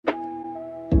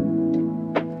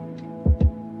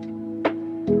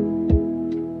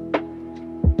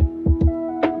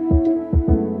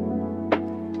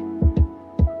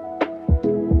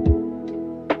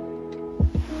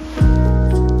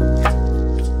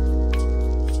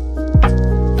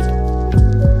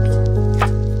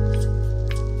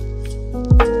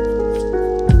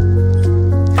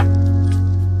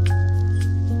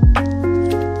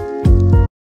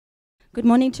Good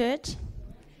morning, church.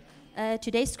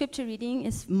 Today's scripture reading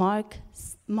is Mark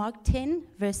 10,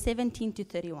 verse 17 to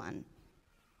 31.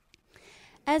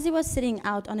 As he was setting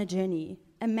out on a journey,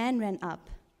 a man ran up,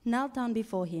 knelt down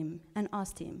before him, and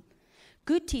asked him,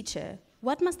 "Good teacher,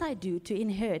 what must I do to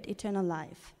inherit eternal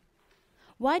life?"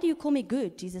 "Why do you call me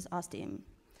good?" Jesus asked him.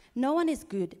 "No one is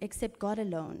good except God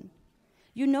alone.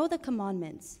 You know the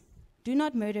commandments. Do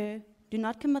not murder, do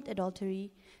not commit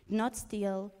adultery, do not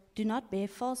steal, do not bear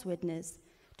false witness,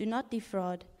 do not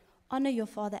defraud, honor your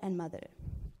father and mother."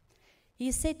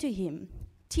 He said to him,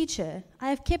 "Teacher, I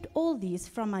have kept all these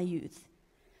from my youth."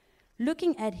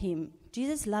 Looking at him,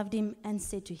 Jesus loved him and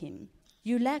said to him,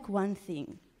 "You lack one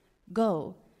thing.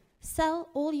 Go, sell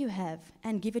all you have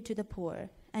and give it to the poor,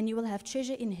 and you will have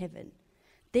treasure in heaven.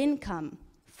 Then come,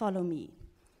 follow me."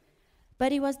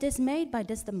 But he was dismayed by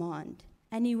this demand,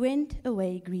 and he went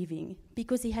away grieving,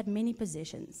 because he had many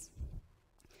possessions.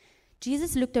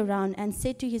 Jesus looked around and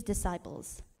said to his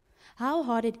disciples, "How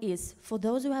hard it is for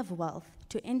those who have wealth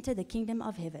to enter the kingdom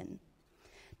of heaven."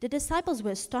 The disciples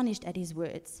were astonished at his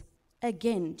words.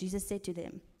 Again, Jesus said to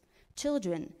them,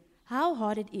 "Children, how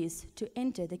hard it is to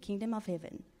enter the kingdom of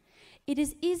heaven. It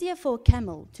is easier for a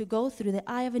camel to go through the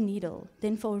eye of a needle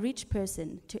than for a rich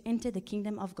person to enter the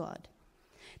kingdom of God."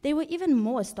 They were even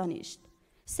more astonished,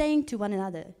 saying to one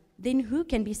another, "Then who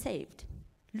can be saved?"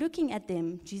 Looking at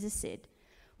them, Jesus said,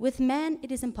 "With man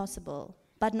it is impossible,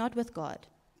 but not with God,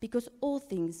 because all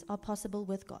things are possible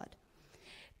with God."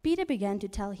 Peter began to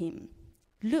tell him,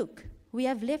 "Look, we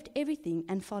have left everything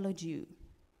and followed you."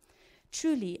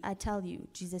 "Truly, I tell you,"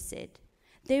 Jesus said,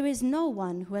 "there is no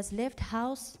one who has left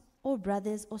house or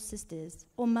brothers or sisters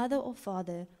or mother or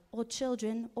father or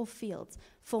children or fields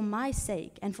for my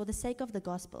sake and for the sake of the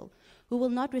gospel, who will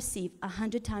not receive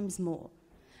 100 times more.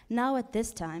 Now at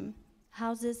this time,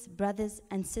 houses, brothers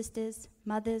and sisters,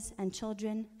 mothers and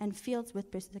children, and fields with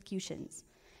persecutions,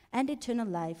 and eternal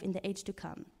life in the age to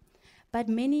come. But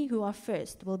many who are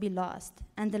first will be last,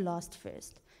 and the last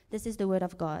first." This is the word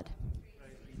of God.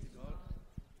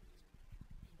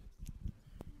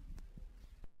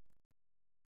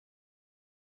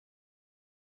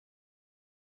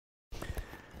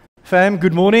 Fam,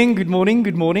 good morning, good morning,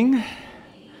 good morning.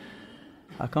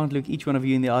 I can't look each one of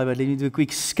you in the eye, but let me do a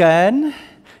quick scan.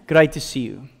 Great to see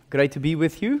you. Great to be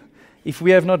with you. If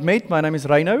we have not met, my name is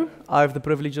Reino. I have the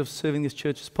privilege of serving this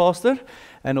church as pastor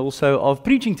and also of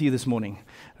preaching to you this morning.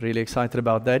 Really excited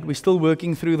about that. We're still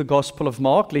working through the Gospel of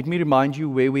Mark. Let me remind you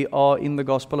where we are in the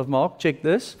Gospel of Mark. Check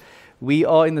this. We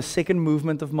are in the second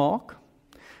movement of Mark.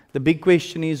 The big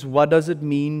question is, what does it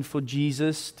mean for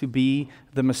Jesus to be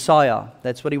the Messiah?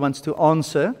 That's what he wants to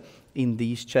answer in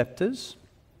these chapters.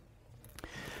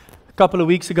 A couple of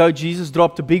weeks ago, Jesus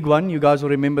dropped a big one. You guys will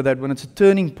remember that when it's a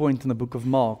turning point in the book of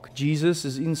Mark. Jesus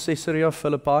is in Caesarea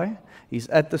Philippi. He's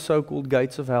at the so-called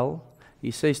gates of hell. He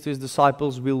says to his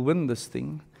disciples, "We'll win this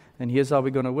thing. And here's how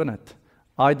we're going to win it.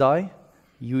 I die,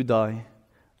 you die.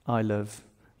 I live,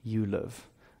 you live."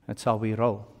 That's how we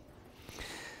roll.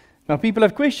 Now, people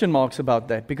have question marks about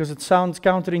that because it sounds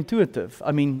counterintuitive.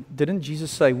 I mean, didn't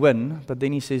Jesus say win, but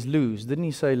then he says lose? Didn't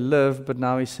he say live, but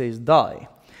now he says die?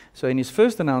 So in his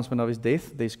first announcement of his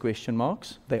death, there's question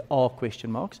marks. There are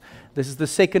question marks. This is the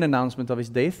second announcement of his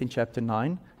death in chapter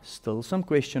 9. Still some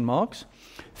question marks.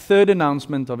 Third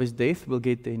announcement of his death, we'll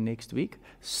get there next week.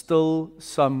 Still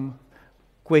some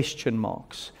question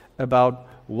marks about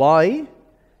why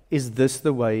is this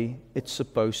the way it's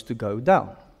supposed to go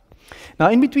down. Now,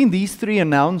 in between these three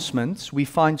announcements, we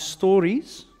find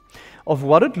stories of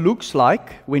what it looks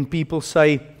like when people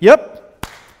say, "Yep,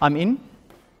 I'm in."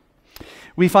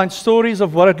 We find stories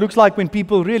of what it looks like when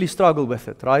people really struggle with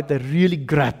it, right? They really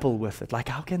grapple with it. Like,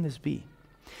 how can this be?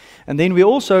 And then we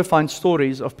also find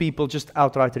stories of people just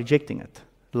outright rejecting it,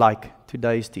 like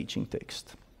today's teaching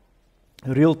text.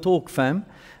 Real talk, fam.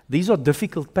 These are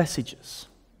difficult passages.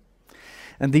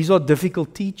 And these are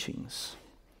difficult teachings.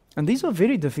 And these are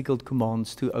very difficult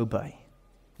commands to obey.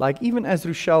 Like, even as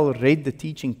Rochelle read the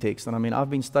teaching text, and I mean, I've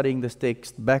been studying this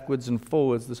text backwards and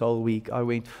forwards this whole week, I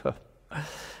went,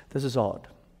 this is hard.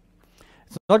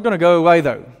 It's not going to go away,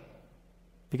 though,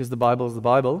 because the Bible is the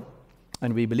Bible,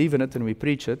 and we believe in it, and we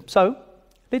preach it. So,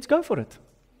 let's go for it.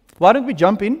 Why don't we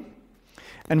jump in,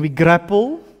 and we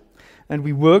grapple, and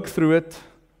we work through it,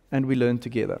 and we learn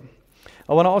together.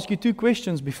 I want to ask you two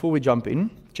questions before we jump in.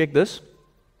 Check this.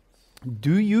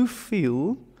 Do you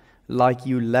feel like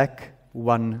you lack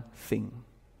one thing?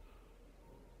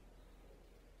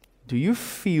 Do you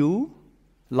feel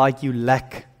like you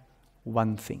lack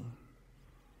one thing?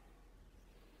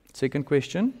 Second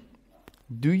question,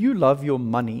 do you love your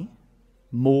money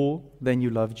more than you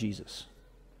love Jesus?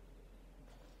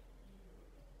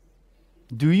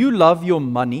 Do you love your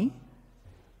money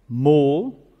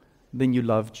more than you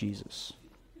love Jesus?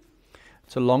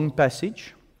 It's a long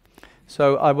passage.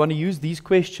 So I want to use these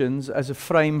questions as a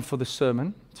frame for the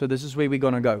sermon. So this is where we're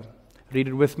going to go. Read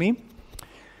it with me.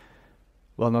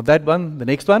 Well, not that one, the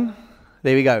next one.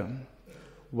 There we go.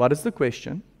 What is the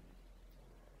question?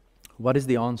 What is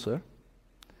the answer?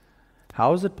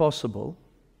 How is it possible?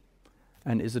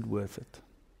 And is it worth it?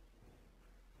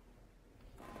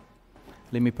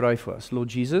 Let me pray for us. Lord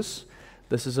Jesus,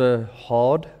 this is a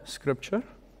hard scripture,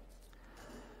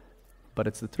 but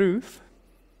it's the truth.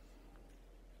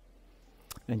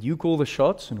 And you call the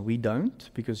shots and we don't,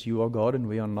 because you are God and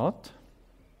we are not.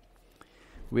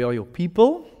 We are your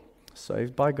people,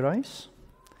 saved by grace.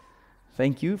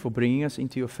 Thank you for bringing us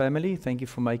into your family. Thank you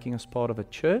for making us part of a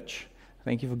church.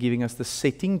 Thank you for giving us the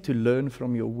setting to learn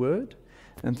from your word.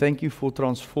 And thank you for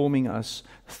transforming us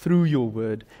through your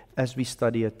word as we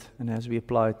study it and as we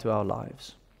apply it to our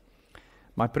lives.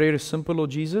 My prayer is simple,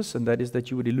 Lord Jesus, and that is that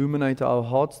you would illuminate our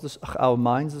hearts, our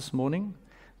minds this morning,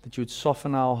 that you would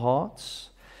soften our hearts,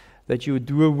 that you would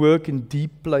do a work in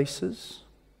deep places,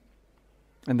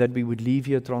 and that we would leave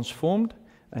here transformed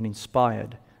and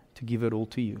inspired to give it all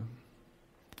to you.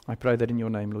 I pray that in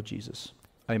your name, Lord Jesus.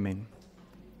 Amen.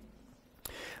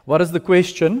 What is the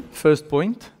question? First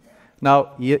point.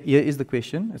 Now, here is the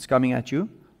question. It's coming at you.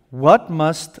 What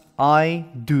must I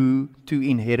do to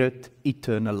inherit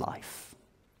eternal life?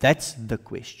 That's the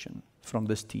question from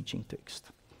this teaching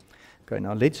text. Okay,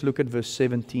 now let's look at verse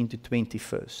 17 to 20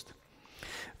 first.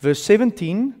 Verse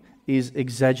 17 is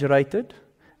exaggerated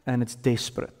and it's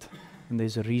desperate. And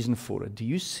there's a reason for it. Do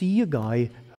you see a guy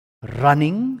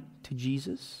running to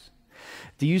Jesus?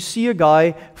 Do you see a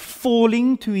guy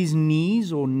falling to his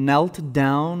knees or knelt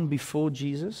down before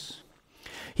Jesus?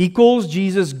 He calls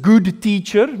Jesus good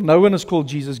teacher. No one has called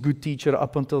Jesus good teacher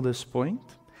up until this point.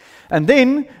 And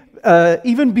then,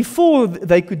 even before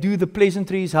they could do the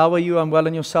pleasantries, how are you? I'm well,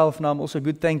 and yourself? No, I'm also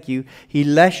good, thank you. He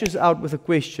lashes out with a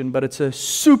question, but it's a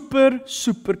super,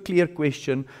 super clear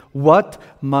question. What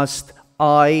must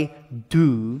I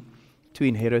do to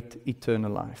inherit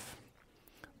eternal life?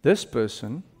 This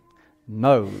person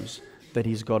knows that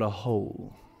he's got a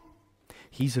hole.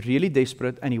 He's really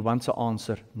desperate and he wants an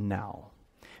answer now.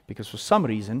 Because for some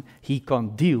reason, he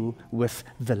can't deal with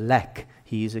the lack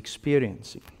he is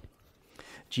experiencing.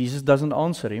 Jesus doesn't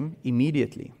answer him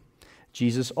immediately.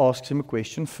 Jesus asks him a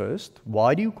question first.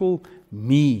 Why do you call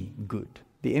me good?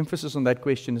 The emphasis on that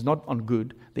question is not on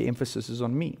good. The emphasis is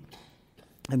on me.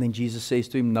 And then Jesus says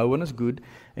to him, no one is good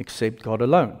except God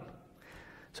alone.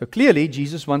 So clearly,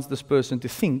 Jesus wants this person to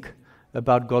think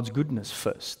about God's goodness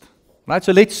first. Right?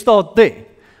 So let's start there.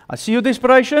 I see your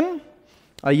desperation.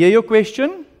 I hear your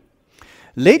question.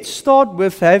 Let's start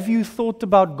with, have you thought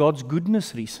about God's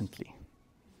goodness recently?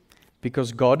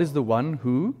 Because God is the one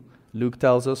who, Luke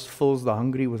tells us, fills the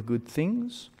hungry with good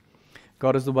things.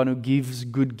 God is the one who gives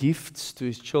good gifts to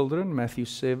his children, Matthew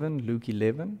 7, Luke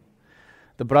 11.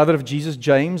 The brother of Jesus,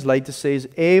 James, later says,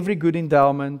 every good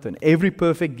endowment and every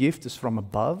perfect gift is from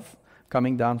above,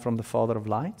 coming down from the Father of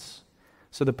lights.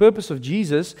 So the purpose of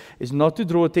Jesus is not to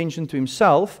draw attention to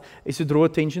himself, it's to draw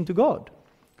attention to God,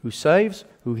 who saves,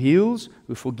 who heals,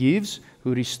 who forgives,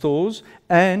 who restores,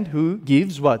 and who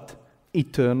gives what?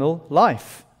 Eternal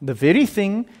life. The very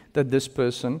thing that this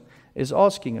person is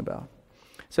asking about.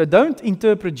 So don't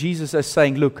interpret Jesus as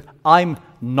saying, look, I'm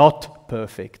not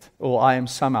perfect, or I am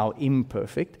somehow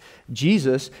imperfect.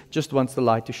 Jesus just wants the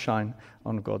light to shine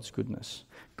on God's goodness.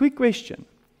 Quick question.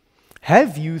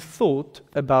 Have you thought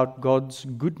about God's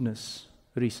goodness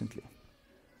recently?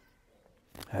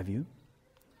 Have you?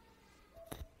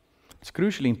 It's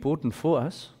crucially important for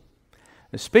us,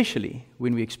 especially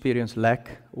when we experience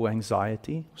lack or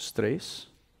anxiety, or stress.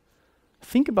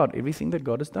 Think about everything that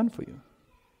God has done for you,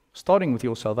 starting with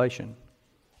your salvation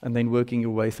and then working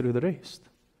your way through the rest.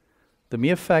 The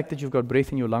mere fact that you've got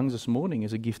breath in your lungs this morning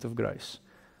is a gift of grace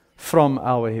from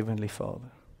our Heavenly Father.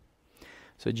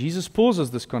 So Jesus pauses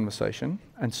this conversation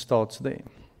and starts there.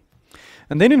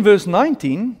 And then in verse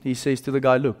 19, he says to the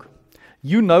guy, look,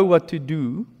 you know what to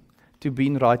do to be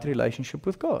in right relationship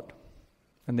with God.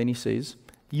 And then he says,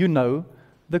 you know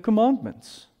the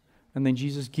commandments. And then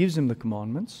Jesus gives him the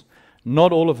commandments,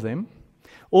 not all of them,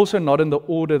 also not in the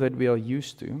order that we are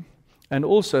used to. And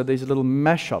also there's a little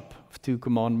mashup of two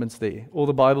commandments there. All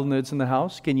the Bible nerds in the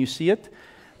house, can you see it?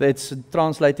 That's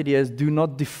translated here as do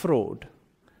not defraud.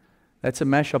 That's a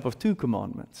mashup of two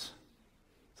commandments.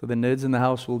 So the nerds in the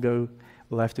house will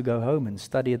have to go home and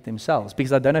study it themselves.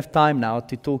 Because I don't have time now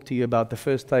to talk to you about the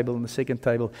first table and the second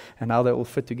table and how they all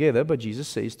fit together. But Jesus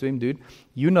says to him, dude,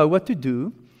 you know what to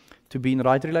do to be in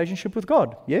right relationship with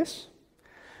God. Yes?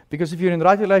 Because if you're in the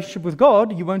right relationship with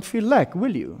God, you won't feel lack,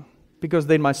 will you? Because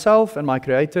then myself and my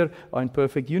Creator are in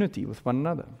perfect unity with one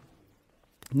another.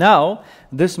 Now,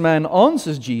 this man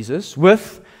answers Jesus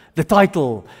with the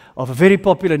title of a very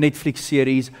popular Netflix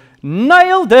series,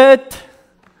 Nailed It!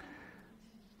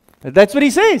 That's what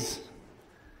he says.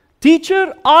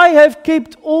 Teacher, I have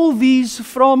kept all these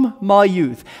from my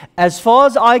youth. As far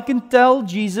as I can tell,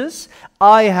 Jesus,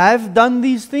 I have done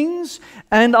these things,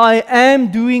 and I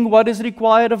am doing what is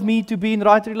required of me to be in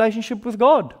right relationship with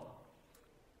God.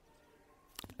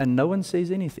 And no one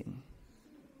says anything.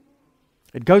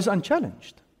 It goes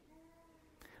unchallenged.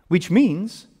 Which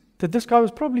means that this guy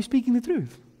was probably speaking the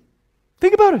truth.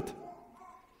 Think about it.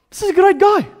 This is a great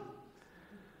guy.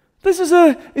 This is,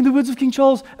 in the words of King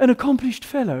Charles, an accomplished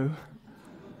fellow.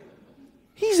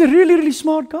 He's a really, really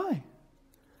smart guy.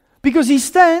 Because he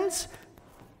stands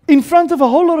in front of a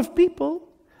whole lot of people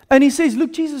and he says,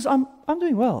 look, Jesus, I'm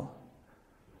doing well.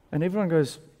 And everyone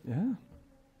goes, yeah.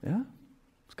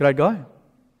 It's a great guy.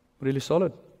 Really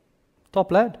solid.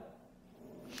 Top lad.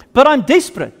 But I'm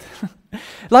desperate.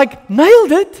 Like,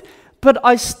 nailed it, but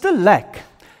I still lack.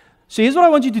 So here's what I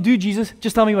want you to do, Jesus.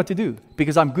 Just tell me what to do.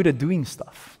 Because I'm good at doing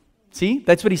stuff. See,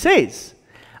 that's what he says.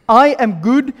 I am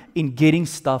good in getting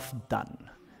stuff done.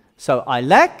 So I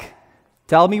lack,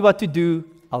 tell me what to do,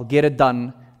 I'll get it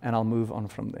done, and I'll move on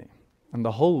from there. And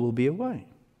the whole will be away.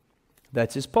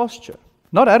 That's his posture.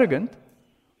 Not arrogant,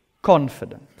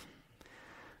 confident.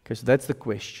 Okay, so that's the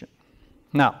question.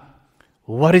 Now,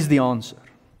 what is the answer?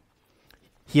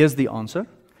 Here's the answer.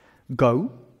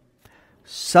 Go,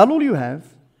 sell all you have,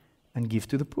 and give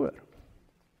to the poor.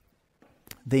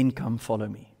 Then come follow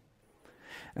me.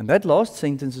 And that last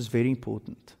sentence is very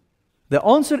important. The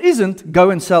answer isn't go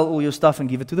and sell all your stuff and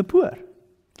give it to the poor.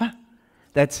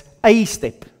 That's a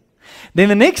step. Then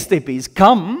the next step is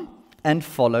come and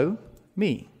follow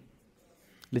me.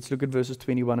 Let's look at verses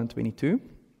 21 and 22.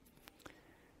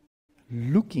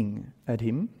 Looking at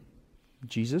him,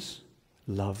 Jesus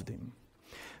loved him.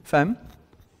 Fam,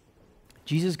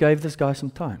 Jesus gave this guy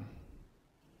some time.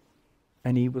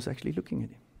 And he was actually looking at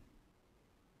him.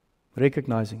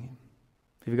 Recognizing him.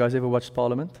 Have you guys ever watched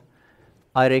Parliament?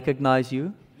 I recognize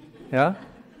you. Yeah?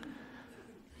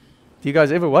 Do you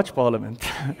guys ever watch Parliament?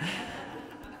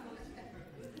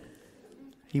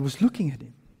 He was looking at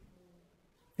him,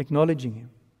 acknowledging him,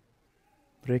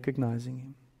 recognizing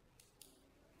him,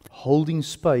 holding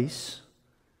space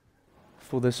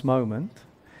for this moment.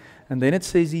 And then it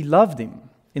says he loved him.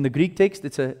 In the Greek text,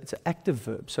 it's an active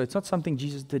verb. So it's not something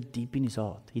Jesus did deep in his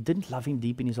heart. He didn't love him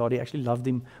deep in his heart. He actually loved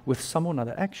him with some or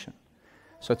another action.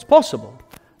 So it's possible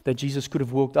that Jesus could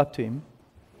have walked up to him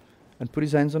and put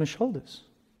his hands on his shoulders,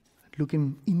 look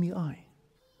him in the eye,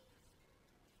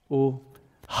 or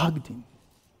hugged him.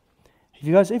 Have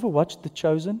you guys ever watched The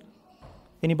Chosen?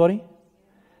 Anybody? Do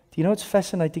you know what's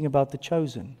fascinating about The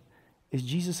Chosen? Is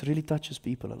Jesus really touches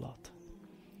people a lot.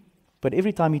 But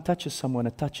every time he touches someone,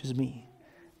 it touches me.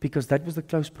 Because that was the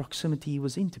close proximity he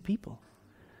was in to people.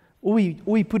 Or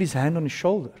he put his hand on his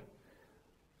shoulder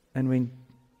and went,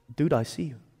 dude, I see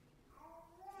you.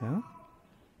 Yeah?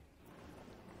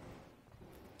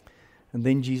 And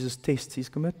then Jesus tests his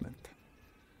commitment.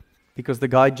 Because the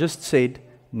guy just said,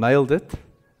 nailed it,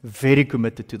 very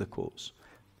committed to the cause.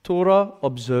 Torah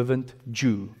observant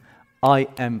Jew, I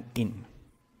am in.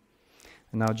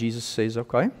 And now Jesus says,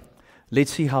 okay,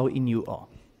 let's see how in you are.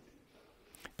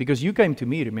 Because you came to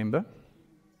me, remember?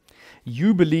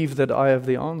 You believe that I have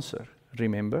the answer,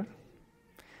 remember?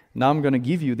 Now I'm going to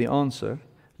give you the answer.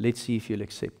 Let's see if you'll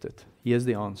accept it. Here's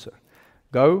the answer.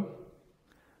 Go,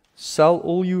 sell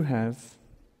all you have,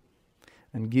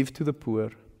 and give to the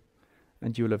poor,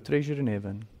 and you will have treasure in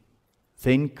heaven.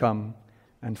 Then come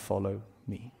and follow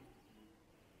me.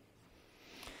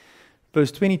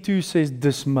 Verse 22 says,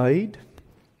 dismayed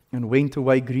and went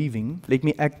away grieving. Let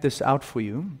me act this out for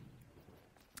you.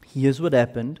 Here's what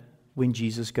happened when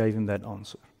Jesus gave him that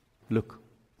answer. Look,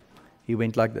 he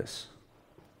went like this.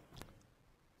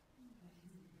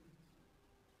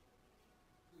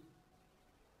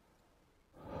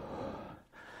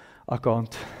 I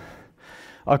can't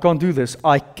do this.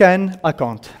 I can't. I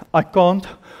can't.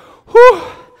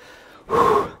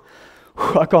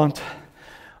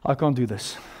 I can't do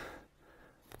this.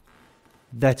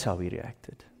 That's how he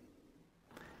reacted.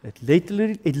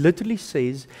 It literally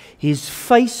says his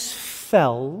face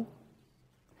fell,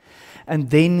 and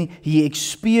then he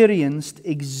experienced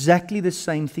exactly the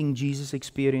same thing Jesus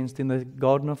experienced in the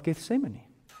Garden of Gethsemane.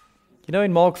 You know,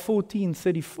 in Mark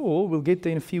 14:34, we'll get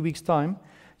there in a few weeks' time,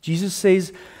 Jesus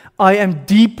says, I am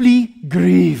deeply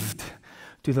grieved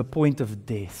to the point of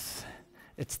death.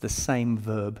 It's the same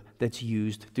verb that's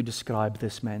used to describe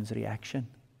this man's reaction.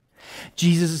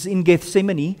 Jesus is in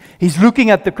Gethsemane. He's looking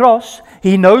at the cross.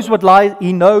 He knows what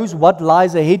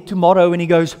lies ahead tomorrow, and he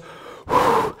goes,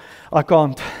 I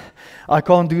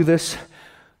can't do this.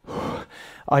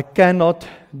 I cannot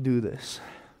do this.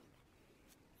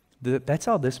 That's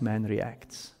how this man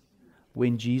reacts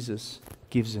when Jesus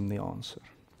gives him the answer.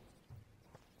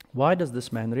 Why does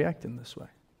this man react in this way?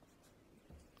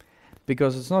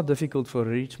 Because it's not difficult for a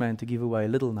rich man to give away a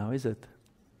little now, is it?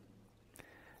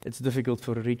 It's difficult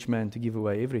for a rich man to give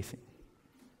away everything.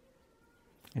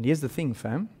 And here's the thing,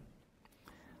 fam.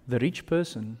 The rich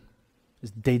person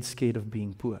is dead scared of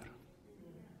being poor.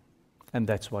 And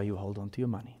that's why you hold on to your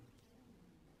money.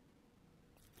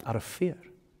 Out of fear.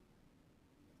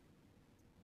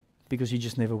 Because you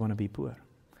just never want to be poor.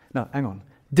 Now, hang on.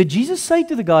 Did Jesus say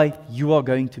to the guy, you are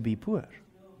going to be poor?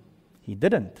 He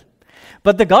didn't.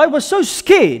 But the guy was so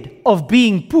scared of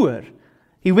being poor,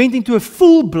 he went into a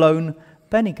full-blown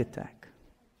panic attack.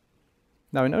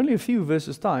 Now, in only a few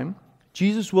verses' time,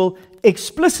 Jesus will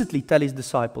explicitly tell his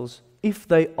disciples if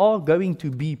they are going to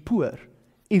be poor,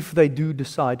 if they do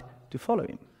decide to follow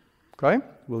him. Okay?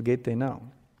 We'll get there now.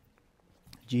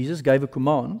 Jesus gave a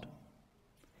command.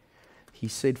 He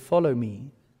said, follow me.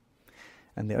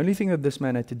 And the only thing that this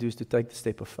man had to do is to take the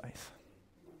step of faith.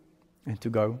 And to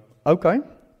go, okay,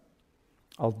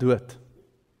 I'll do it.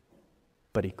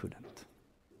 But he couldn't.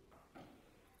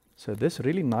 So this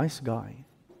really nice guy,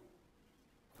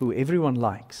 who everyone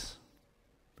likes,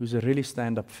 who's a really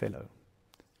stand-up fellow,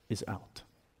 is out.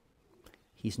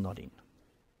 He's not in.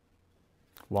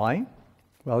 Why?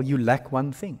 Well, you lack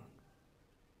one thing.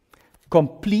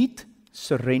 Complete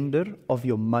surrender of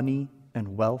your money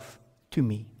and wealth to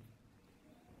me.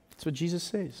 That's what Jesus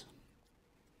says.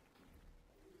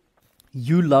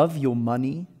 You love your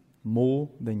money more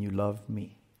than you love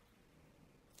me.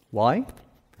 Why?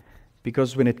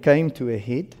 Because when it came to a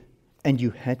head and you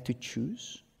had to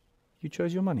choose, you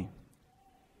chose your money.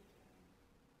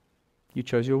 You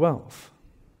chose your wealth.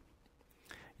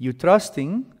 You're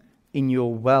trusting in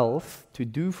your wealth to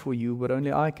do for you what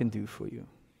only I can do for you.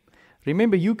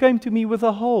 Remember, you came to me with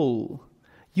a hole.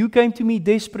 You came to me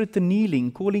desperate and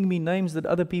kneeling, calling me names that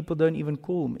other people don't even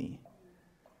call me.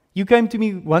 You came to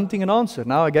me wanting an answer.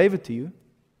 Now I gave it to you.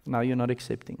 Now you're not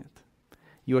accepting it.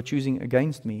 You are choosing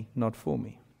against me, not for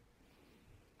me.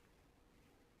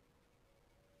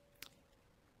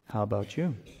 How about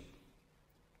you?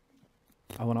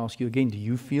 I want to ask you again, do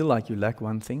you feel like you lack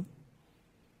one thing?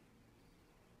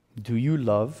 Do you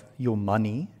love your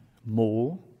money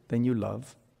more than you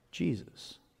love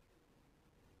Jesus?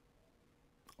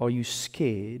 Are you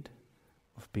scared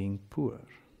of being poor?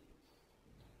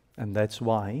 And that's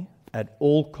why, at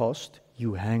all cost,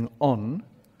 you hang on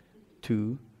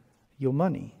to your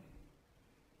money.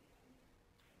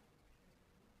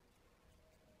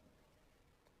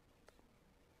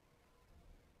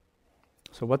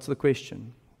 So what's the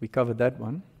question? We covered that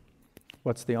one.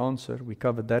 What's the answer? We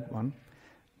covered that one.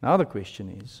 Now the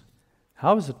question is,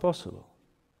 how is it possible?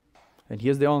 And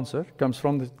here's the answer. It comes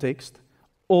from the text.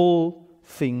 All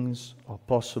things are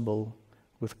possible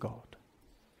with God.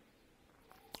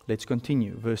 Let's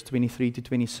continue. Verse 23 to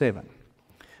 27.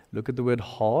 Look at the word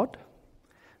hard.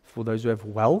 For those who have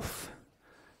wealth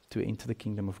to enter the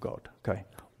kingdom of God. Okay.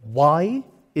 Why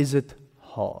is it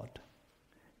hard?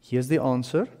 Here's the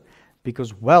answer.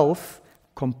 Because wealth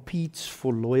competes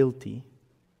for loyalty,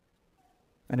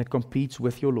 and it competes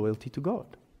with your loyalty to God.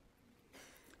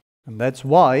 And that's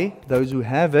why those who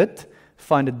have it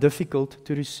find it difficult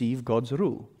to receive God's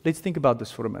rule. Let's think about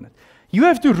this for a minute. You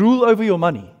have to rule over your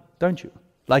money, don't you?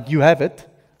 Like you have it,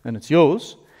 and it's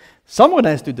yours. Someone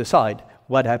has to decide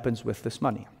what happens with this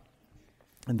money.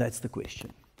 And that's the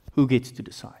question. Who gets to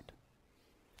decide?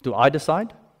 Do I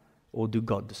decide, or do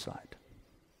God decide?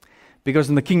 Because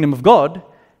in the kingdom of God,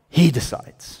 He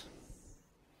decides.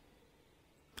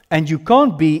 And you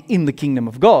can't be in the kingdom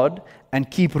of God and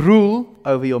keep rule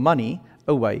over your money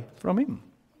away from Him.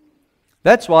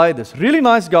 That's why this really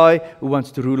nice guy who wants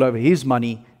to rule over his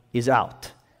money is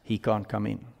out. He can't come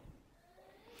in.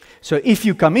 So if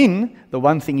you come in, the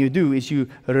one thing you do is you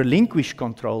relinquish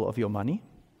control of your money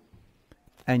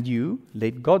and you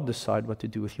let God decide what to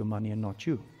do with your money and not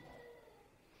you.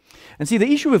 And see, the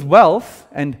issue with wealth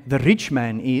and the rich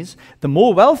man is, the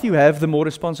more wealth you have, the more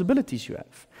responsibilities you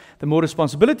have. The more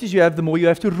responsibilities you have, the more you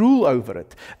have to rule over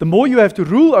it. The more you have to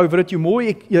rule over it,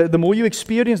 the more you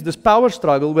experience this power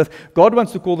struggle with God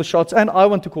wants to call the shots and I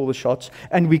want to call the shots,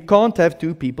 and we can't have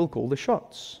two people call the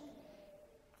shots.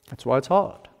 That's why it's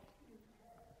hard.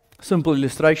 Simple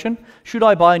illustration, should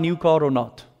I buy a new car or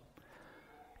not?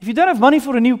 If you don't have money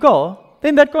for a new car,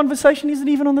 then that conversation isn't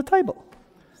even on the table.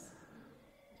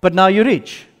 But now you're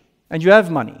rich, and you have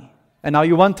money, and now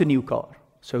you want a new car.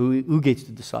 So who gets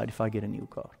to decide if I get a new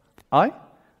car? I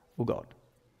or God?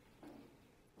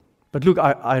 But look,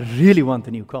 I really want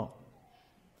a new car.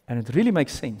 And it really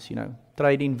makes sense,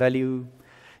 trade-in value,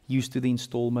 used to the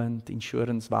installment,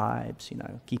 insurance vibes,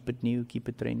 keep it new, keep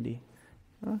it trendy.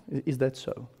 Is that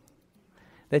so?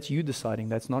 That's you deciding,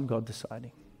 that's not God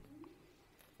deciding.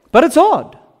 But it's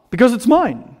hard, because it's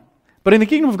mine. But in the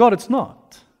kingdom of God, it's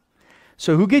not.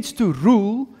 So who gets to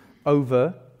rule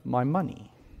over my money?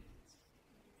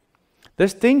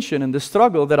 This tension and the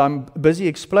struggle that I'm busy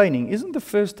explaining isn't the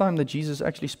first time that Jesus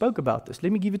actually spoke about this.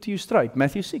 Let me give it to you straight.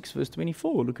 Matthew 6, verse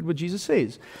 24. Look at what Jesus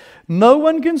says. No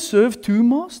one can serve two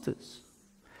masters,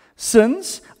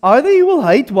 since either he will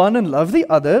hate one and love the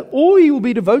other, or he will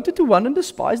be devoted to one and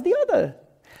despise the other.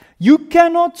 You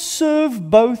cannot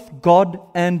serve both God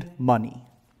and money.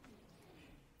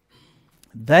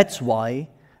 That's why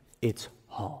it's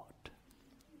hard.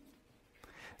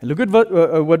 And look at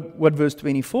what verse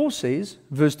 24 says.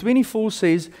 Verse 24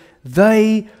 says,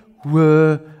 they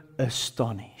were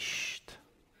astonished.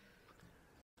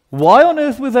 Why on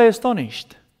earth were they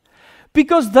astonished?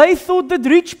 Because they thought that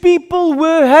rich people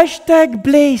were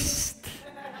 #blessed.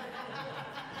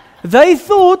 They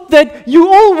thought that you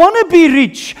all want to be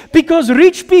rich because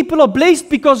rich people are blessed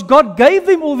because God gave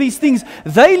them all these things.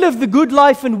 They live the good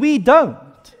life and we don't.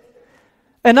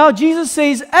 And now Jesus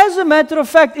says, as a matter of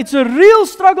fact, it's a real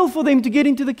struggle for them to get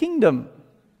into the kingdom.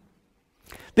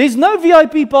 There's no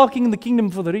VIP parking in the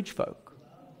kingdom for the rich folk.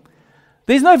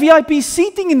 There's no VIP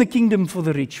seating in the kingdom for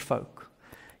the rich folk.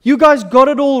 You guys got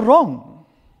it all wrong.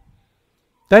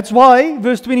 That's why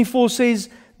verse 24 says,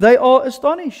 they are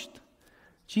astonished.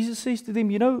 Jesus says to them,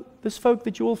 this folk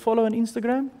that you all follow on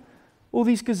Instagram, all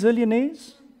these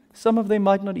gazillionaires, some of them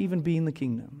might not even be in the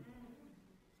kingdom.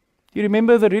 Do you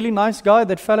remember the really nice guy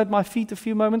that fell at my feet a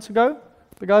few moments ago?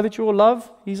 The guy that you all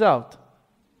love? He's out.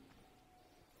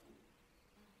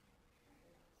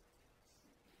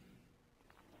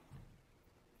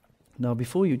 Now,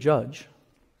 before you judge,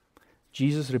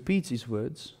 Jesus repeats his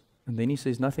words, and then he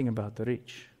says nothing about the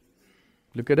rich.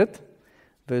 Look at it.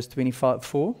 Verse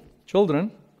 25:4.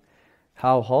 Children,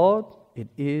 how hard it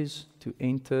is to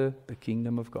enter the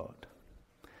kingdom of God.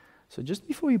 So just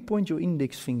before you point your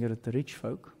index finger at the rich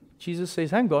folk, Jesus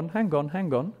says, hang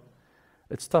on.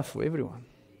 It's tough for everyone.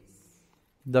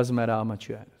 Doesn't matter how much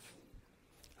you have.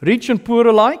 Rich and poor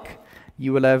alike,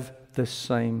 you will have the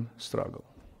same struggle.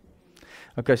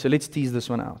 Okay, so let's tease this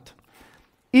one out.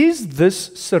 Is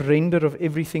this surrender of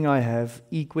everything I have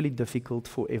equally difficult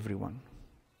for everyone?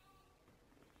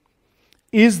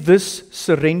 Is this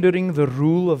surrendering the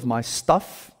rule of my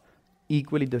stuff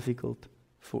equally difficult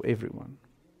for everyone?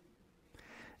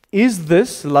 Is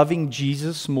this loving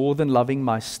Jesus more than loving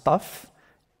my stuff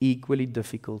equally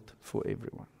difficult for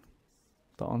everyone?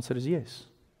 The answer is yes.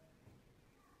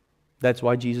 That's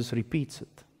why Jesus repeats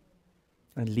it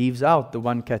and leaves out the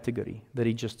one category that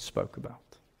he just spoke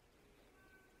about.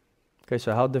 Okay,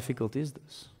 so how difficult is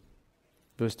this?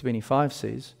 Verse 25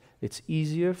 says, it's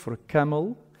easier for a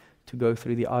camel to go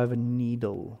through the eye of a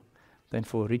needle than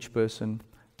for a rich person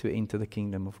to enter the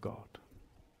kingdom of God.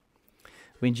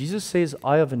 When Jesus says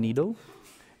eye of a needle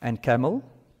and camel,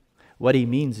 what he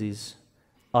means is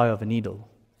eye of a needle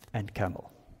and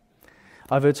camel.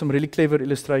 I've heard some really clever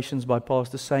illustrations by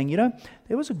pastors saying,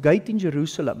 there was a gate in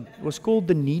Jerusalem. It was called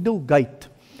the Needle Gate.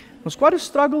 It was quite a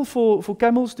struggle for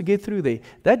camels to get through there.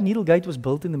 That needle gate was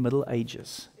built in the Middle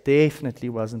Ages. Definitely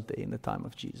wasn't there in the time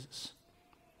of Jesus.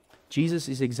 Jesus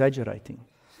is exaggerating.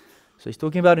 So he's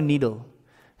talking about a needle.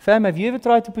 Fam, have you ever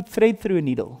tried to put thread through a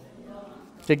needle?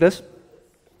 Check this.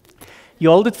 You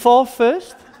hold it far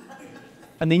first,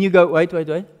 and then you go, wait.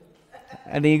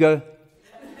 And then you go,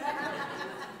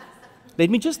 let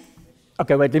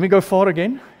me go far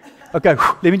again. Okay,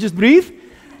 let me just breathe.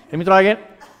 Let me try again.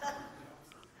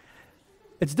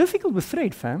 It's difficult with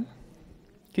thread, fam.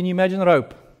 Can you imagine a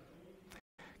rope?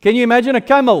 Can you imagine a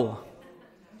camel?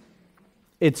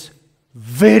 It's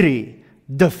very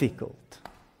difficult.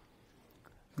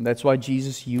 And that's why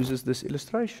Jesus uses this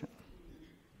illustration.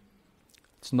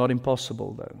 It's not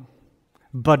impossible, though,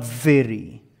 but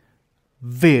very,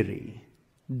 very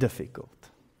difficult.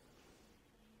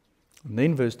 And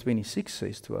then verse 26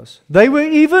 says to us, they were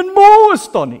even more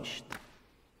astonished,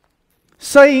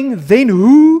 saying, then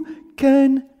who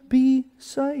can be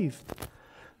saved?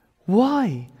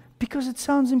 Why? Because it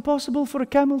sounds impossible for a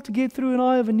camel to get through an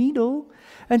eye of a needle.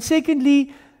 And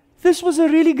secondly, this was a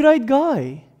really great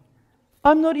guy.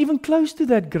 I'm not even close to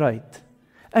that great.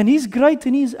 And he's great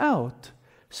and he's out.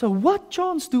 So what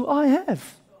chance do I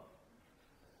have?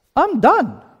 I'm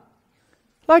done.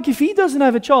 Like if he doesn't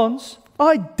have a chance,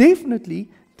 I definitely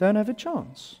don't have a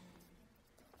chance.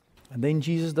 And then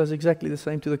Jesus does exactly the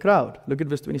same to the crowd. Look at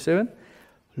verse 27.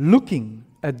 Looking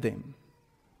at them.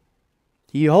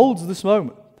 He holds this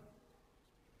moment.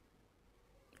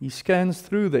 He scans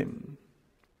through them.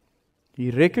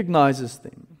 He recognizes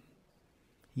them.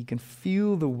 He can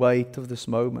feel the weight of this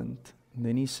moment. And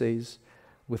then he says,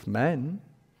 with man,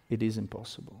 it is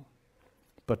impossible,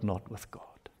 but not with God.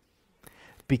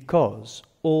 Because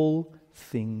all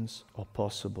things are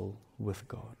possible with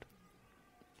God.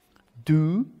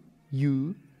 Do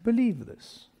you believe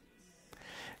this?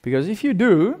 Because if you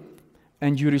do,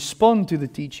 and you respond to the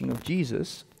teaching of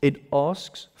Jesus, it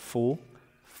asks for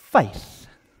faith.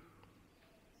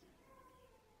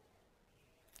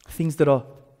 Things that are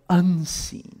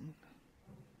unseen.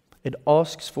 It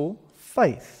asks for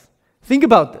faith. Think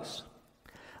about this.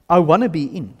 I want to be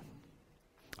in.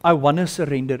 I want to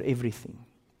surrender everything.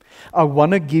 I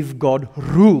want to give God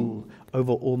rule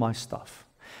over all my stuff.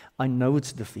 I know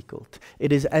it's difficult.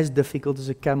 It is as difficult as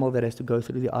a camel that has to go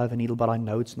through the eye of a needle, but I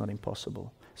know it's not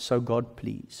impossible. So God,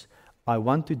 please, I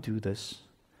want to do this.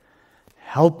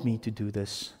 Help me to do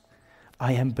this.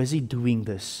 I am busy doing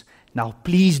this. Now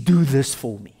please do this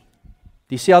for me.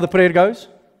 Do you see how the prayer goes?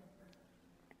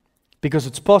 Because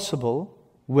it's possible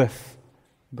with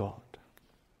God.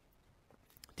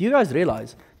 Do you guys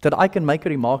realize that I can make a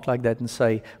remark like that and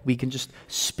say we can just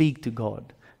speak to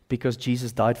God because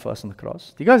Jesus died for us on the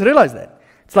cross? Do you guys realize that?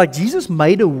 It's like Jesus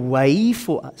made a way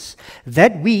for us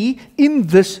that we, in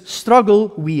this struggle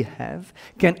we have,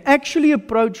 can actually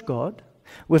approach God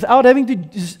without having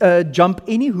to jump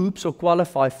any hoops or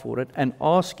qualify for it and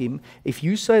ask Him, if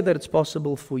you say that it's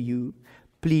possible for you,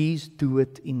 please do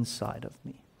it inside of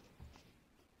me.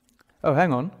 Oh,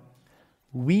 hang on.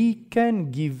 We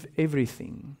can give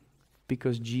everything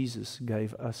because Jesus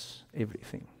gave us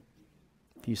everything.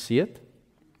 Do you see it?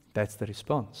 That's the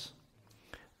response.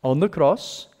 On the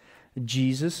cross,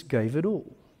 Jesus gave it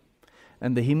all.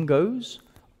 And the hymn goes,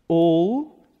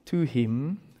 all to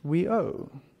Him we owe.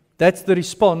 That's the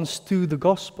response to the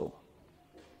gospel.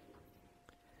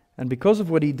 And because of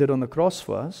what He did on the cross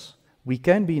for us, we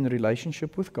can be in a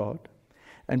relationship with God.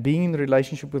 And being in a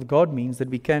relationship with God means that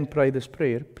we can pray this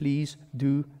prayer, please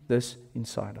do this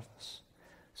inside of us.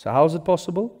 So how is it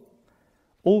possible?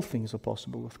 All things are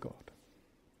possible with God.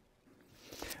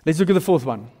 Let's look at the fourth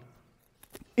one.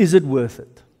 Is it worth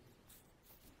it?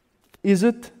 Is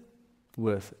it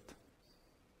worth it?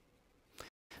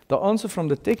 The answer from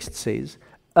the text says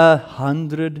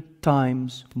 100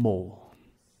 times more.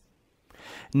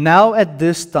 Now at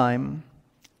this time,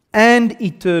 and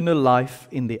eternal life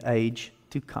in the age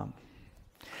to come.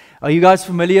 Are you guys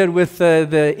familiar with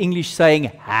the English saying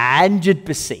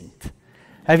 100%?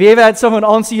 Have you ever had someone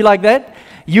answer you like that?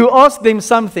 You ask them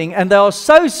something and they are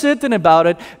so certain about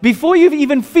it before you've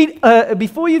even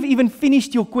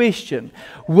finished your question.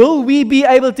 Will we be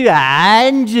able to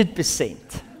 100%?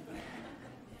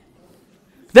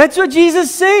 That's what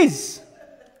Jesus says.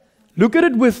 Look at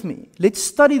it with me. Let's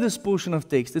study this portion of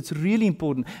text. It's really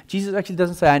important. Jesus actually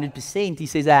doesn't say 100%. He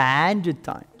says 100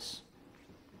 times.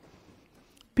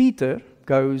 Peter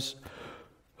goes,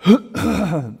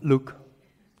 look,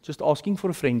 just asking for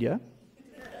a friend here.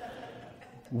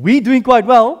 We're doing quite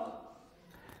well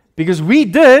because we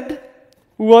did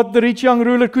what the rich young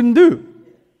ruler couldn't do.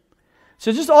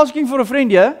 So just asking for a friend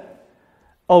here,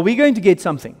 are we going to get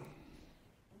something?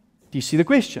 Do you see the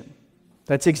question?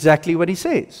 That's exactly what he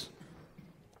says.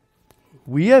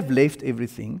 We have left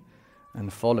everything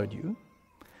and followed you.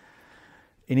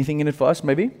 Anything in it for us,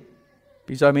 maybe?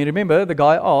 Because remember, the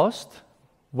guy asked,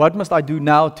 what must I do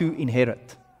now to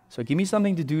inherit? So give me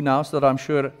something to do now so that I'm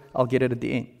sure I'll get it at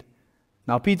the end.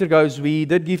 Now Peter goes, we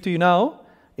did give to you now.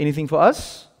 Anything for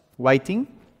us? Waiting.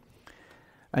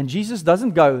 And Jesus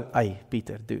doesn't go, hey,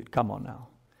 Peter, dude, come on now.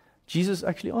 Jesus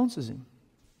actually answers him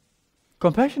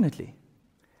compassionately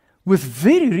with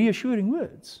very reassuring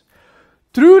words.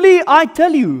 Truly, I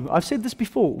tell you, I've said this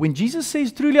before, when Jesus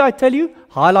says, truly, I tell you,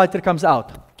 highlighter comes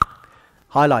out.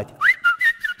 Highlight.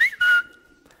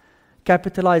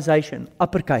 Capitalization,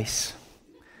 uppercase.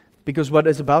 Because what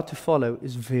is about to follow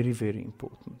is very, very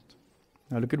important.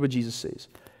 Now look at what Jesus says.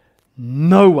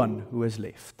 No one who has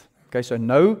left. Okay, so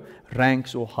no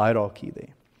ranks or hierarchy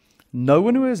there. No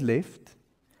one who has left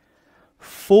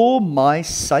for my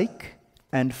sake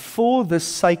and for the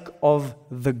sake of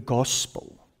the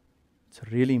gospel. It's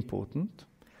really important.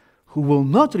 Who will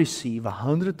not receive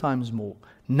 100 times more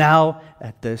now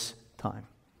at this time.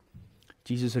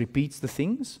 Jesus repeats the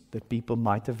things that people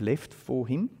might have left for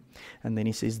him. And then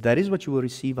he says, that is what you will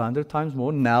receive 100 times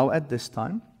more now at this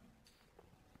time.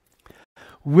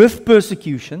 with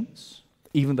persecutions,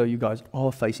 even though you guys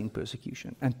are facing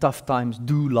persecution and tough times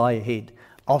do lie ahead,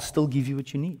 I'll still give you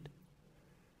what you need.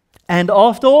 And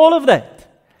after all of that,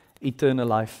 eternal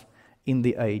life in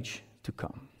the age to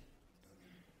come.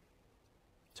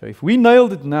 So if we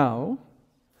nailed it now,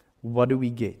 what do we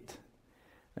get?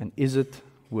 And is it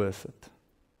worth it?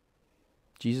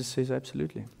 Jesus says,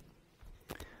 absolutely.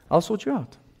 I'll sort you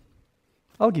out.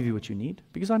 I'll give you what you need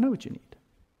because I know what you need.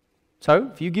 So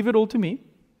if you give it all to me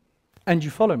and you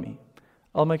follow me,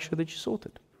 I'll make sure that you're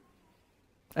sorted.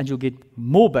 And you'll get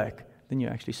more back than you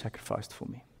actually sacrificed for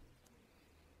me.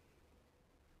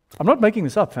 I'm not making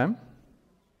this up, fam.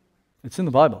 It's in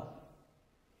the Bible.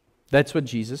 That's what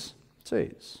Jesus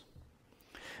says.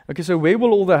 Okay, so where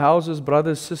will all the houses,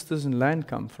 brothers, sisters, and land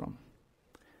come from?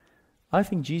 I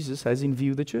think Jesus has in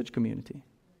view the church community.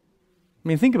 I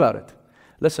mean, think about it.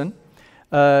 Listen,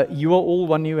 you are all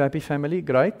one new happy family.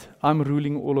 Great. I'm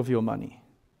ruling all of your money.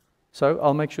 So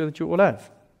I'll make sure that you all have.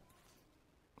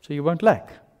 So you won't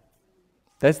lack.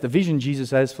 That's the vision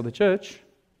Jesus has for the church.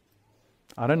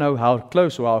 I don't know how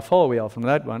close or how far we are from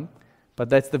that one, but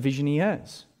that's the vision he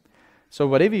has. So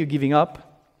whatever you're giving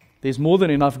up, there's more than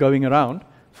enough going around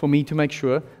for me to make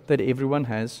sure that everyone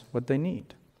has what they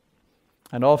need.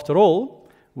 And after all,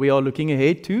 we are looking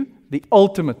ahead to the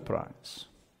ultimate prize.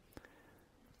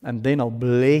 And then I'll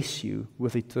bless you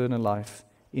with eternal life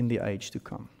in the age to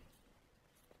come.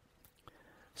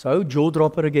 So, jaw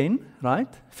dropper again, right?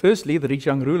 Firstly, the rich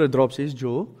young ruler drops his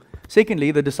jaw.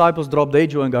 Secondly, the disciples drop their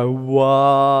jaw and go,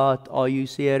 "What? Are you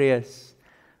serious?"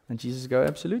 And Jesus goes,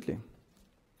 "Absolutely.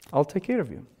 I'll take care of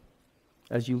you,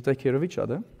 as you'll take care of each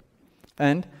other.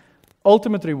 And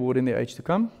ultimate reward in the age to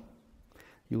come,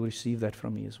 you'll receive that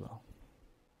from me as well."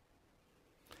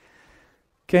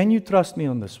 Can you trust me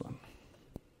on this one?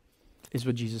 Is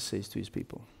what Jesus says to his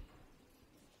people.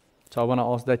 So I want to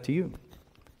ask that to you.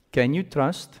 Can you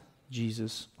trust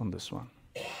Jesus on this one?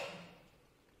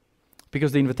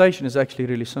 Because the invitation is actually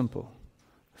really simple.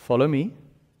 Follow me,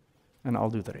 and I'll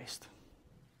do the rest.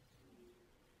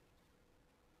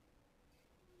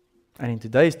 And in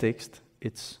today's text,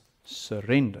 it's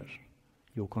surrender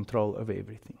your control over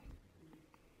everything.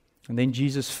 And then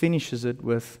Jesus finishes it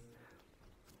with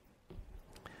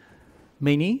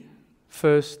many,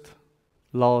 first,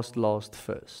 last,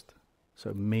 first.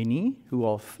 So many who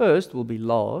are first will be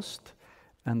last,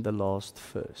 and the last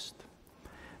first.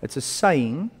 It's a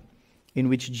saying in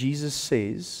which Jesus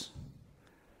says,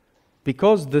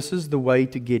 because this is the way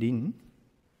to get in,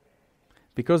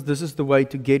 because this is the way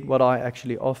to get what I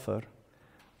actually offer,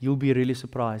 you'll be really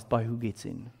surprised by who gets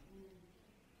in.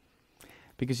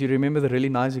 Because you remember the really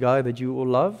nice guy that you all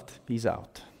loved? He's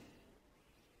out.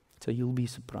 So you'll be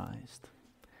surprised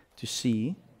to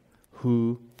see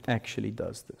who actually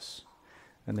does this.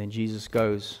 And then Jesus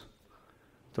goes,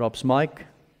 drops mic,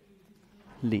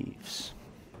 leaves.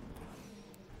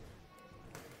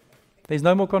 There's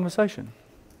no more conversation.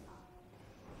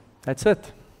 That's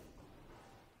it.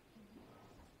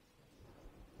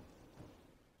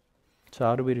 So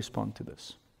how do we respond to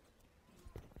this?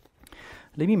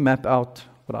 Let me map out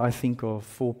what I think are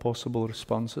 4 possible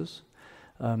responses.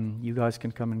 You guys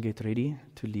can come and get ready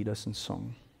to lead us in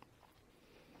song.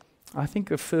 I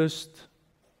think a first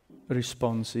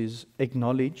response is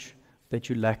acknowledge that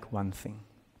you lack one thing.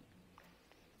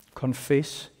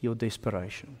 Confess your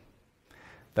desperation.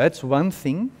 That's one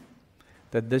thing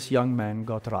that this young man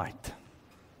got right.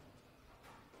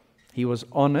 He was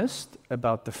honest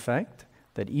about the fact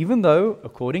that even though,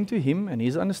 according to him and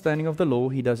his understanding of the law,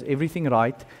 he does everything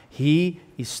right, he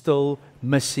is still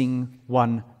missing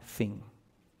one thing.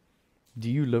 Do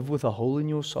you live with a hole in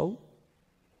your soul?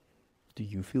 Do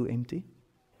you feel empty?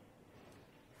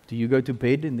 Do you go to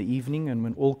bed in the evening and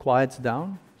when all quiets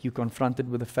down, you're confronted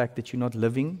with the fact that you're not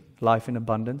living life in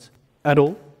abundance at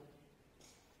all?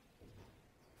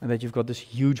 And that you've got this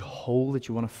huge hole that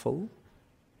you want to fill?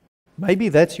 Maybe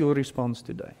that's your response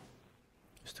today.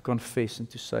 Is to confess and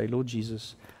to say, Lord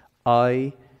Jesus,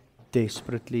 I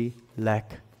desperately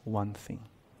lack one thing.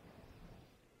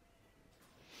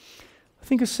 I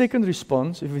think a second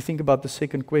response, if we think about the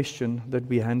second question that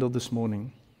we handled this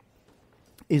morning,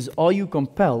 is, are you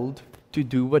compelled to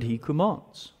do what he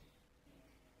commands?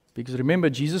 Because remember,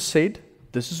 Jesus said,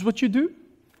 this is what you do,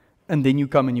 and then you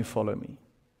come and you follow me.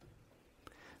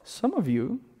 Some of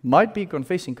you might be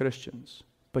confessing Christians,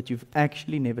 but you've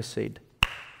actually never said,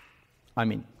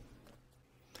 I'm in.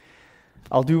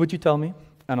 I'll do what you tell me,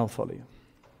 and I'll follow you.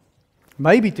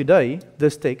 Maybe today,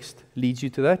 this text leads you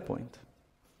to that point.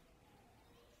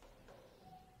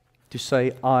 To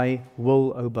say, I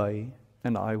will obey,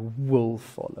 and I will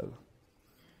follow.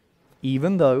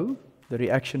 Even though the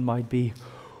reaction might be,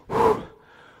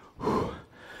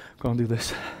 can't do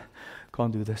this,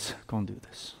 can't do this, can't do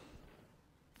this.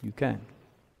 You can,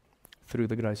 through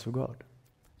the grace of God,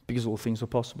 because all things are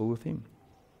possible with Him.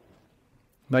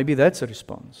 Maybe that's a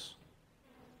response.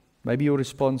 Maybe your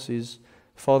response is,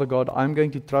 Father God, I'm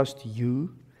going to trust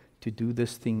You to do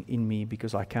this thing in me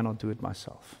because I cannot do it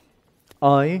myself.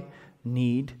 I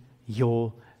need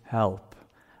Your help.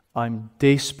 I'm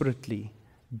desperately,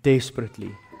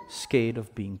 desperately scared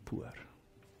of being poor.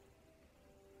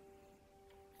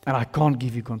 And I can't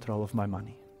give You control of my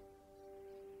money.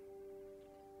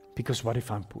 Because what if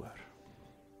I'm poor?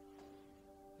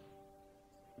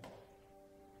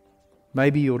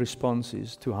 Maybe your response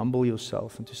is to humble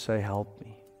yourself and to say, help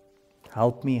me.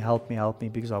 Help me, help me, help me,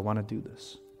 because I want to do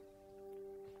this.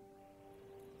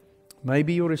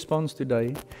 Maybe your response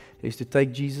today is to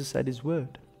take Jesus at His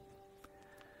word.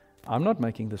 I'm not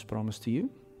making this promise to you.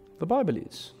 The Bible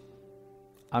is.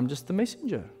 I'm just the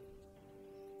messenger.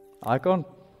 I can't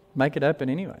make it happen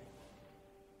anyway.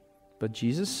 But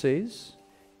Jesus says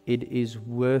it is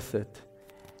worth it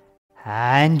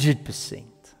 100%.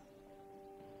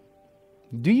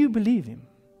 Do you believe Him?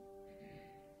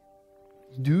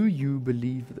 Do you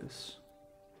believe this?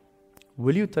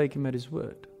 Will you take Him at His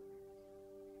word?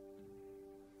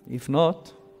 If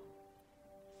not,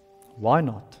 why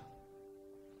not?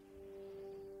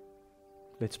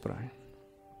 Let's pray.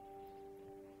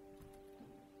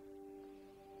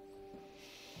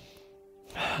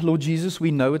 Lord Jesus,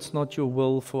 we know it's not Your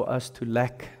will for us to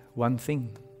lack one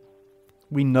thing.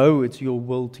 We know it's Your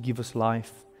will to give us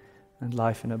life and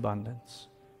life in abundance.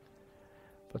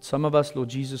 But some of us, Lord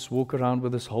Jesus, walk around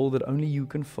with this hole that only You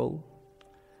can fill.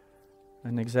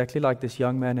 And exactly like this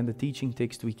young man in the teaching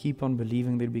text, we keep on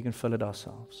believing that we can fill it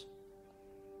ourselves.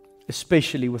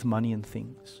 Especially with money and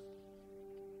things.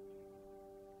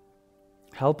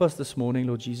 Help us this morning,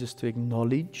 Lord Jesus, to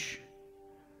acknowledge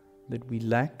that we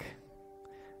lack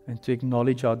and to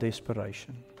acknowledge our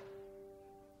desperation.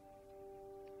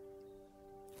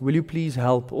 Will You please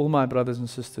help all my brothers and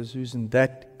sisters who's in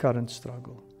that current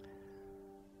struggle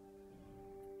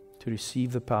to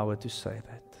receive the power to say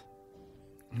that?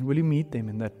 And will You meet them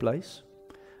in that place,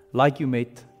 like You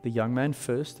met the young man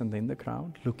first and then the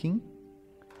crowd, looking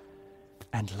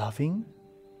and loving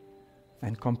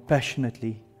and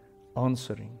compassionately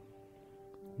answering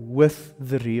with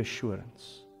the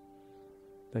reassurance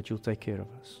that You'll take care of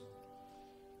us.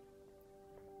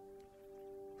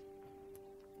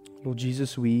 Lord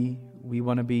Jesus, we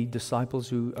want to be disciples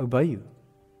who obey You.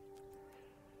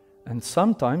 And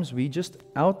sometimes we just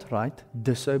outright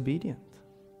disobedient.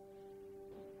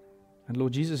 And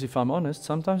Lord Jesus, if I'm honest,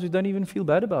 sometimes we don't even feel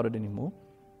bad about it anymore.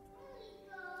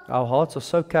 Our hearts are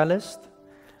so calloused,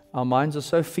 our minds are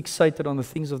so fixated on the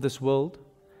things of this world,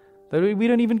 that we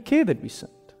don't even care that we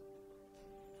sinned.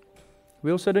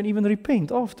 We also don't even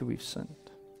repent after we've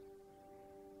sinned.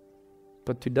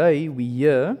 But today we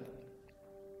hear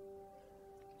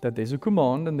that there's a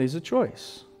command and there's a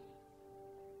choice.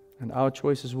 And our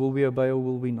choice is, will we obey or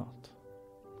will we not?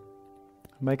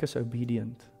 Make us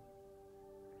obedient.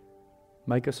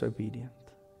 Make us obedient.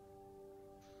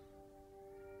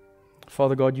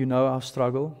 Father God, You know our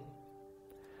struggle.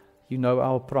 You know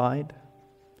our pride.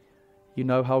 You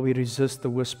know how we resist the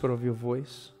whisper of Your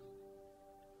voice.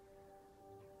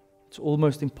 It's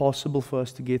almost impossible for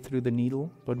us to get through the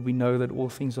needle, but we know that all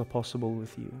things are possible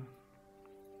with You.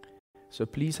 So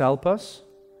please help us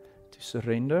to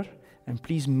surrender, and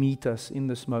please meet us in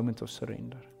this moment of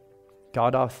surrender.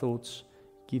 Guide our thoughts,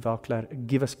 give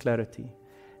us clarity.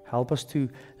 Help us to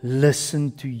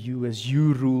listen to You as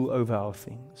You rule over our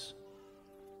things.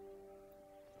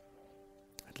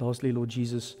 And lastly, Lord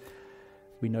Jesus,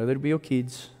 we know that we are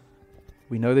kids.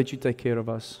 We know that You take care of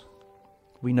us.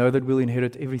 We know that we'll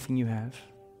inherit everything You have.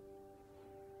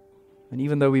 And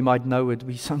even though we might know it,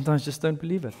 we sometimes just don't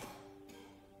believe it.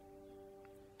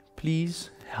 Please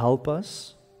help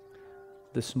us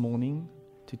this morning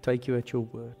to take You at Your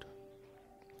word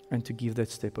and to give that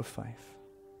step of faith.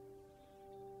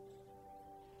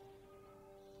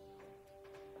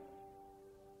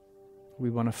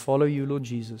 We want to follow You, Lord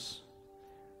Jesus,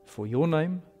 for Your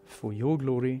name, for Your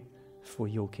glory, for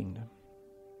Your kingdom.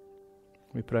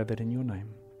 We pray that in Your name.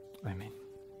 Amen.